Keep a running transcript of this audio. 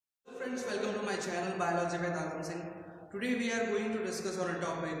friends, welcome to my channel Biology with Aagam Singh. Today we are going to discuss on a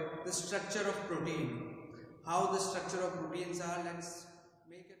topic, the structure of protein. How the structure of proteins are. Let's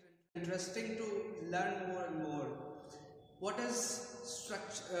make it interesting to learn more and more. What is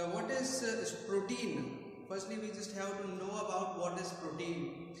structure? What is protein? Firstly, we just have to know about what is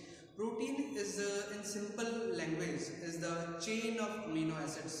protein. Protein is, in simple language, is the chain of amino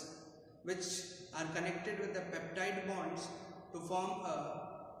acids which are connected with the peptide bonds to form a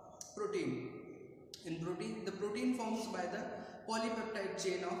protein. In protein, the protein forms by the polypeptide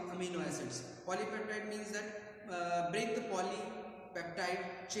chain of amino acids. Polypeptide means that break the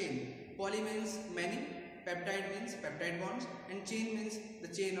polypeptide chain. Poly means many, peptide means peptide bonds, and chain means the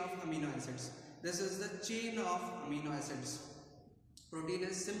chain of amino acids. This is the chain of amino acids. Protein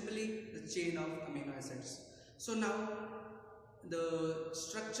is simply the chain of amino acids. So now the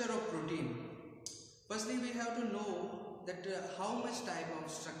structure of protein. Firstly, we have to know that how much type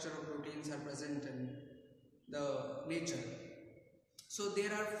of structure of proteins are present in the nature. So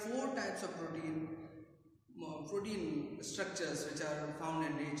there are 4 types of protein structures which are found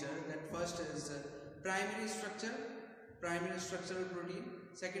in nature. That first is primary structural protein.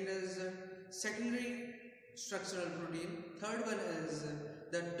 Second is secondary structural protein. Third one is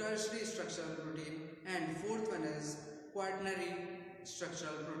the tertiary structural protein, and fourth one is quaternary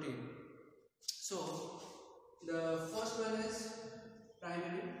structural protein. So the first one is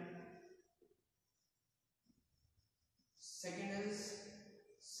primary, second is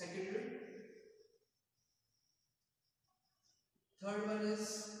secondary, third one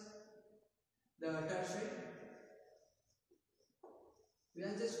is the tertiary. We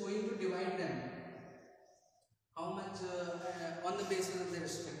are just going to divide them how much on the basis of their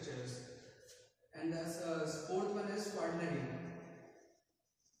structures, and the fourth one is quaternary.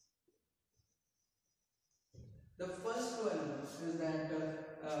 The first one is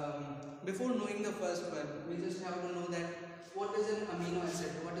that before knowing the first one, we just have to know that what is an amino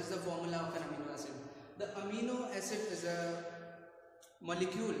acid, what is the formula of an amino acid. The amino acid is a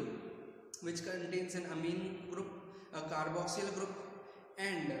molecule which contains an amine group, a carboxyl group,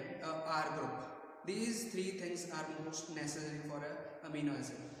 and a R group. These 3 things are most necessary for an amino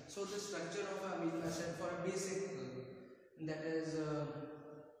acid. So the structure of an amino acid for a basic, that is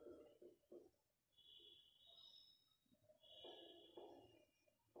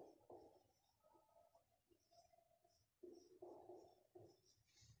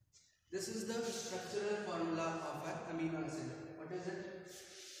this is the structural formula of an amino acid. What is it?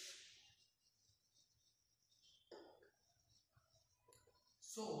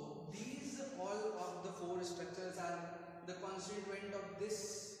 So these all of the 4 structures are the constituent of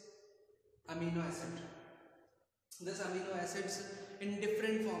this amino acid. This amino acids in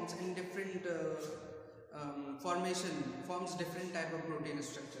different forms, in different formation, forms different type of protein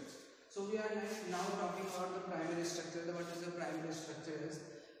structures. So we are now talking about the primary structure. What is the primary structure is?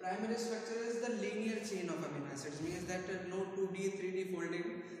 Primary structure is the linear chain of amino acids. Means that no 2D, 3D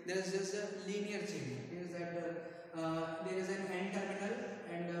folding. There is just a linear chain. Means that there is an N terminal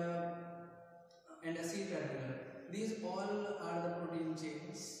and a C terminal. These all are the protein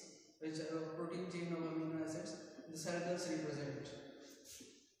chains, which are a protein chain of amino acids. The circles represent.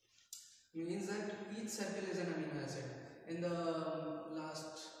 Means that each circle is an amino acid. In the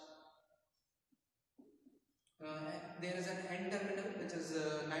last, there is an N terminal, which is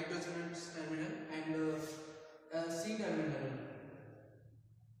a nitrogenous terminal, and a C terminal.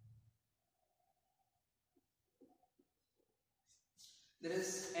 There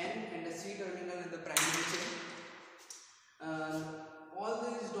is N and a C terminal in the primary chain. All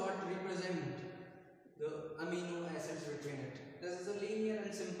these dots represent the amino acids between it. This is a linear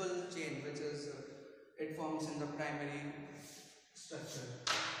and simple chain which is it forms in the primary structure.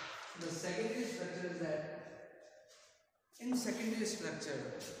 The secondary structure is that in secondary structure,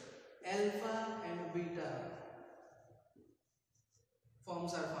 alpha and beta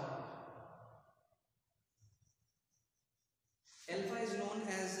forms are found. Alpha is known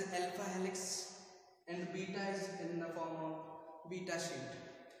as alpha helix and beta is in the form of beta sheet.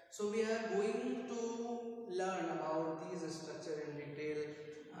 So we are going to learn about these structure in detail.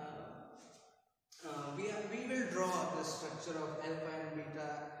 We will draw the structure of alpha and beta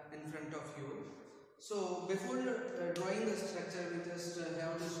in front of you. So before drawing the structure, we just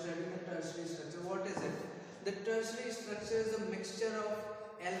have to study the tertiary structure. What is it? The tertiary structure is a mixture of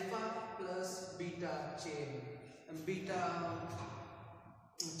alpha plus beta chain. Beta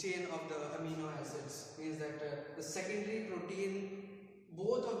chain of the amino acids means that the secondary protein,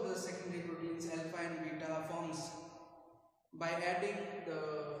 both of the secondary proteins alpha and beta forms by adding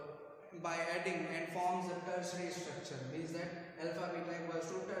and forms the tertiary structure. Means that alpha beta equals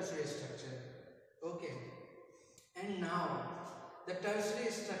to tertiary structure. And now the tertiary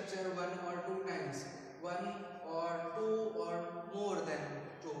structure, one or two times, one or two or more than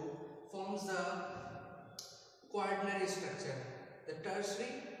two, forms the quaternary structure. The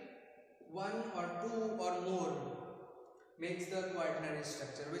tertiary, one or two or more, makes the quaternary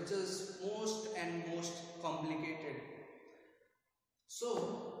structure, which is most complicated. So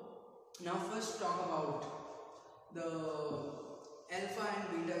now first talk about the alpha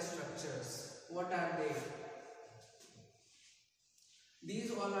and beta structures. What are they?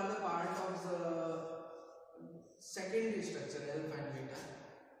 These all are the part of the secondary structure, alpha and beta.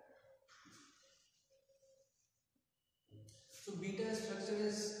 So beta structure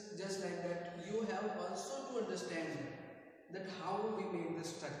is just like that. You have also to understand that how we make the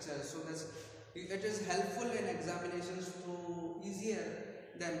structure. So it is helpful in examinations to easier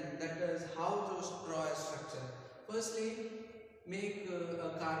than that is how to draw a structure. Firstly, make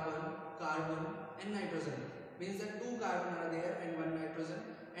a carbon and nitrogen. Means that two carbon are there and one nitrogen,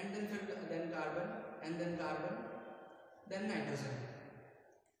 and then carbon, and then carbon, then nitrogen,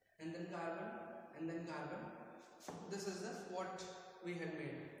 and then carbon, and then carbon. This is what we had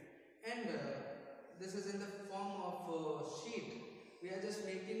made, and this is in the form of sheet. We are just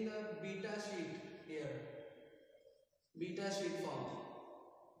making the beta sheet here, beta sheet form.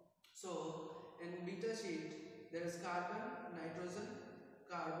 So in beta sheet there is carbon, nitrogen,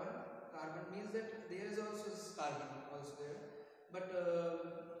 carbon. Carbon means that there is also carbon also there, but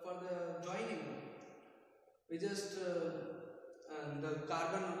for the joining we just the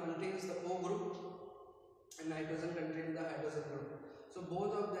carbon contains the O group and nitrogen contains the hydrogen group. So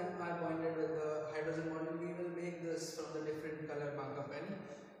both of them are bonded with the hydrogen bond. We will make this from the different color marker pen.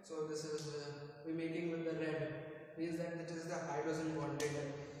 So this is we making with the red, means that it is the hydrogen bonded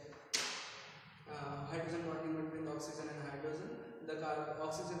hydrogen bonding between the oxygen and hydrogen. The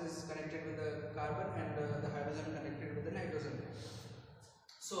oxygen is connected with the carbon and the hydrogen connected with the nitrogen.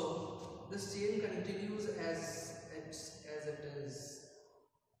 So this chain continues as it is.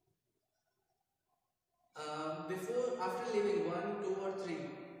 After leaving 1, 2 or 3,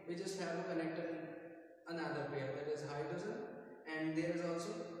 we just have to connect another pair, that is hydrogen, and there is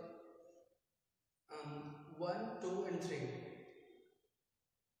also 1, 2 and 3.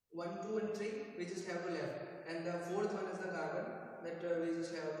 1, 2 and 3 we just have to left, and the fourth one is the carbon that we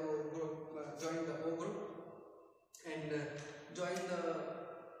just have to join the O group and join the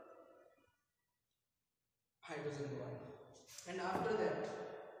hydrogen bond. And after that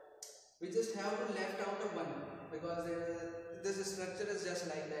we just have to left out of one, because this structure is just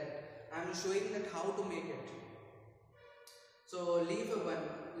like that. I am showing that how to make it. So leave a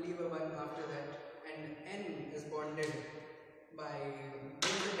one after that, and N is bonded by, there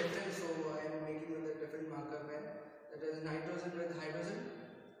is a difference, so I am making with a different marker pen. That is nitrogen with hydrogen,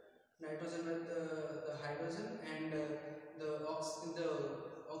 nitrogen with the hydrogen, and the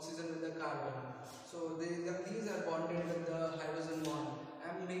oxygen with the carbon. So these are bonded with the hydrogen bond.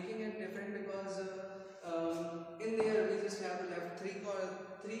 I am making it different because in there we just have left three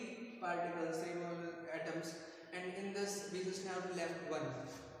particles, three atoms, and in this we just have left one.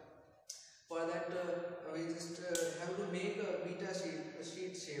 For that we just have to make a beta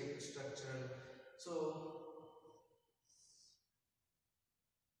sheet shaped structure. So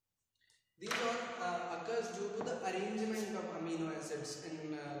these all occurs due to the arrangement of amino acids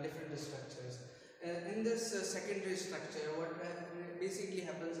in different structures. In this secondary structure, what basically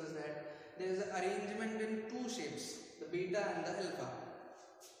happens is that there is an arrangement in two shapes, the beta and the alpha.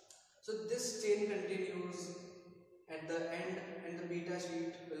 So this chain continues at the end, and the beta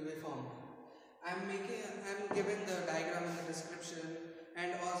sheet will be formed. I am giving the diagram in the description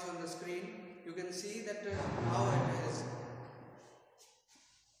and also on the screen. You can see that how it is.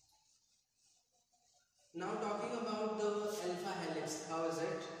 Now talking about the alpha helix, how is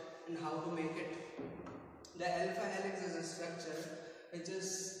it and how to make it. The alpha helix is a structure which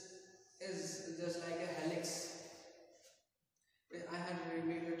is just like a helix. I had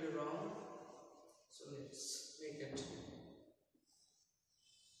made it wrong, so let's make it.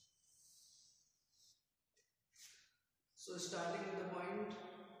 So starting with the point,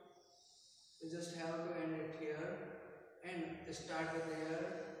 we just have to end it here, and start with here,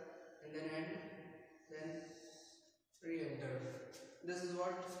 and then end, then re-enter. This is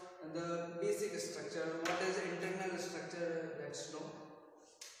what the basic structure. What is internal structure? Let's know.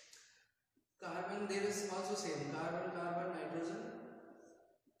 Carbon, there is also same carbon, carbon, nitrogen,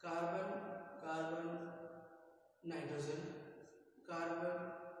 carbon, carbon, nitrogen, carbon,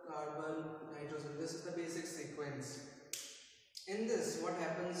 carbon, nitrogen. This is the basic sequence. In this, what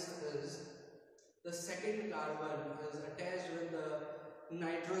happens is the second carbon is attached with the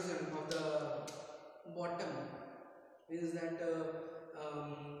nitrogen of the bottom, Means that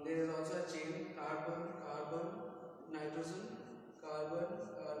there is also a chain: carbon, carbon, nitrogen, carbon,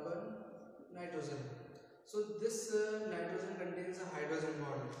 carbon, nitrogen. So this nitrogen contains a hydrogen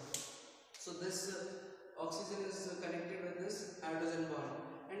bond. So this oxygen is connected with this hydrogen bond,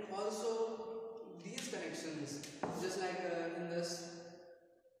 and also these connections, just like in this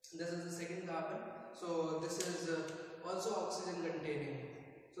is the second carbon. So this is also oxygen containing.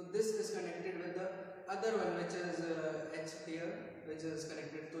 So this is connected with the other one, which is H here, which is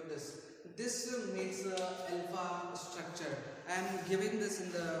connected to this. This makes alpha structure. I am giving this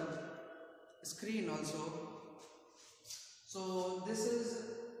in the screen also. So this is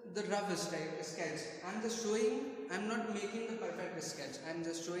the rough sketch. I am just showing. I am not making the perfect sketch. I am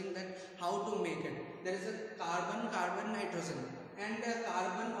just showing that how to make it. There is a carbon, carbon, nitrogen, and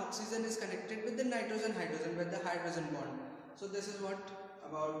carbon oxygen is connected with the nitrogen hydrogen, with the hydrogen bond. So this is what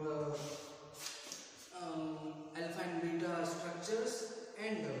about the alpha and beta structures.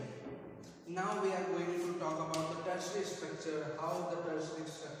 And now we are going to talk about the tertiary structure, how the tertiary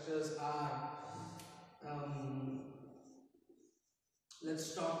structures are.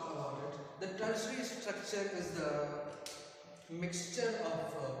 Let's talk about it. The tertiary structure is the mixture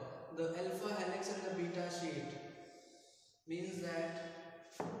of the alpha helix and the beta sheet. Means that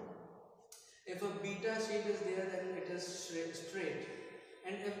if a beta sheet is there, then it is straight,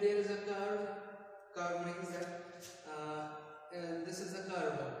 and if there is a curve means that this is a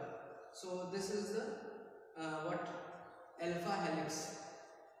curve. So this is the alpha helix,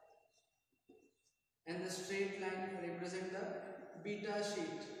 and the straight line represent the beta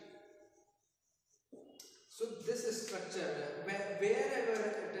sheet. So this structure, wherever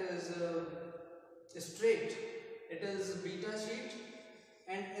it is straight, it is beta sheet,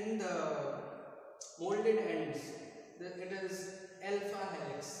 and in the molded ends it is alpha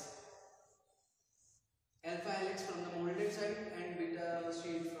helix. Alpha helix from the molded side and beta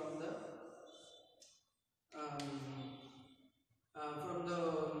sheet from the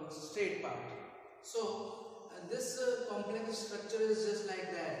straight part. So this complex structure is just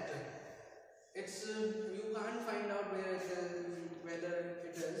like that. It's you can't find out whether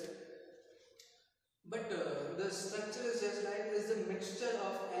it is, but the structure is just like is the mixture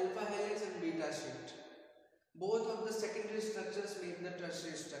of alpha helix and beta sheet. Both of the secondary structures make the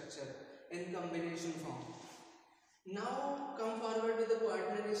tertiary structure in combination form. Now come forward to the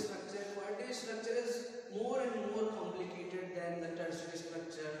quaternary structure. Quaternary structure is more and more complicated than the tertiary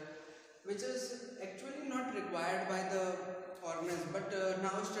structure, which is actually not required by the organism, but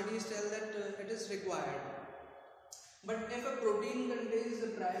now studies tell that it is required. But if a protein contains the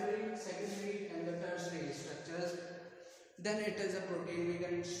primary, secondary and the tertiary structures, then it is a protein. We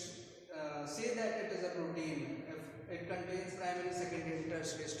can say that it is a protein if it contains primary, secondary and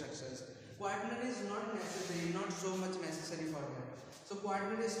tertiary structures. Quaternary is not necessary, not so much necessary for that. So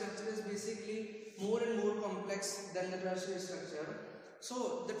quaternary structure is basically more and more complex than the tertiary structure.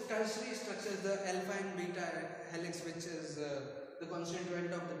 So the tertiary structure is the alpha and beta helix, which is the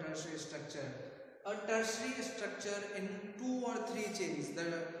constituent of the tertiary structure. A tertiary structure in 2 or 3 chains.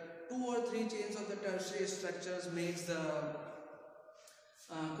 The 2 or 3 chains of the tertiary structures makes the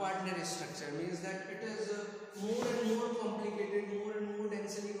quaternary structure. Means that it is more and more complicated, more and more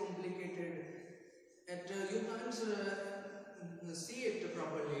densely complicated. And you can't see it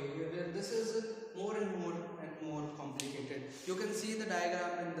properly. This is more and more complicated. You can see the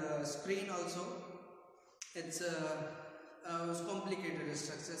diagram in the screen also. It's complicated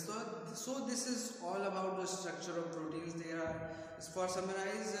structure. So this is all about the structure of proteins. For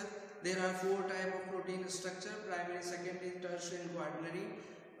summarize, there are 4 types of protein structure: primary, secondary, tertiary and quaternary.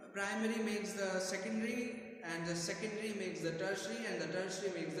 Primary makes the secondary, and the secondary makes the tertiary, and the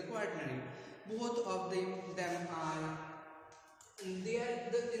tertiary makes the quaternary. Both of them are in the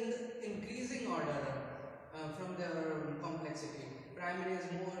increasing order from their complexity. Primary is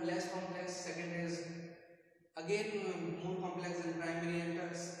less complex, secondary is again more complex than primary, and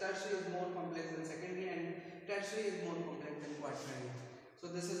tertiary is more complex than secondary, and tertiary is more complex than quaternary. So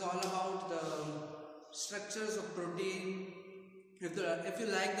this is all about the structures of protein. If you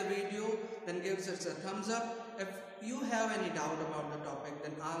like the video, then give us a thumbs up. If you have any doubt about the topic,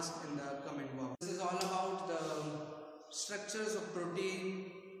 then ask in the comment box. This is all about the structures of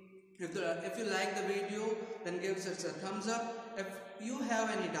protein. If you like the video, then give us a thumbs up. If you have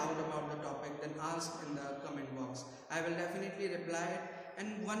any doubt about the topic, then ask in the comment box. I will definitely reply.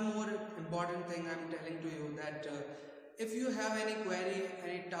 And one more important thing I am telling to you, that if you have any query,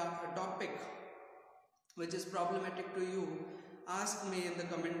 any topic which is problematic to you, ask me in the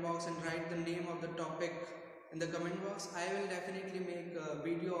comment box and write the name of the topic in the comment box. I will definitely make a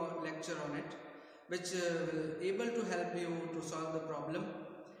video or lecture on it. which will able to help you to solve the problem.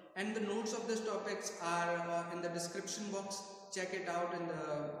 And the notes of these topics are in the description box. Check it out in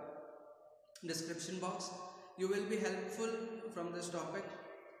the description box. You will be helpful from this topic.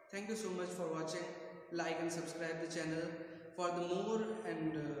 Thank you so much for watching. Like and subscribe the channel for the more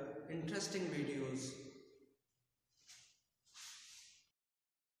and interesting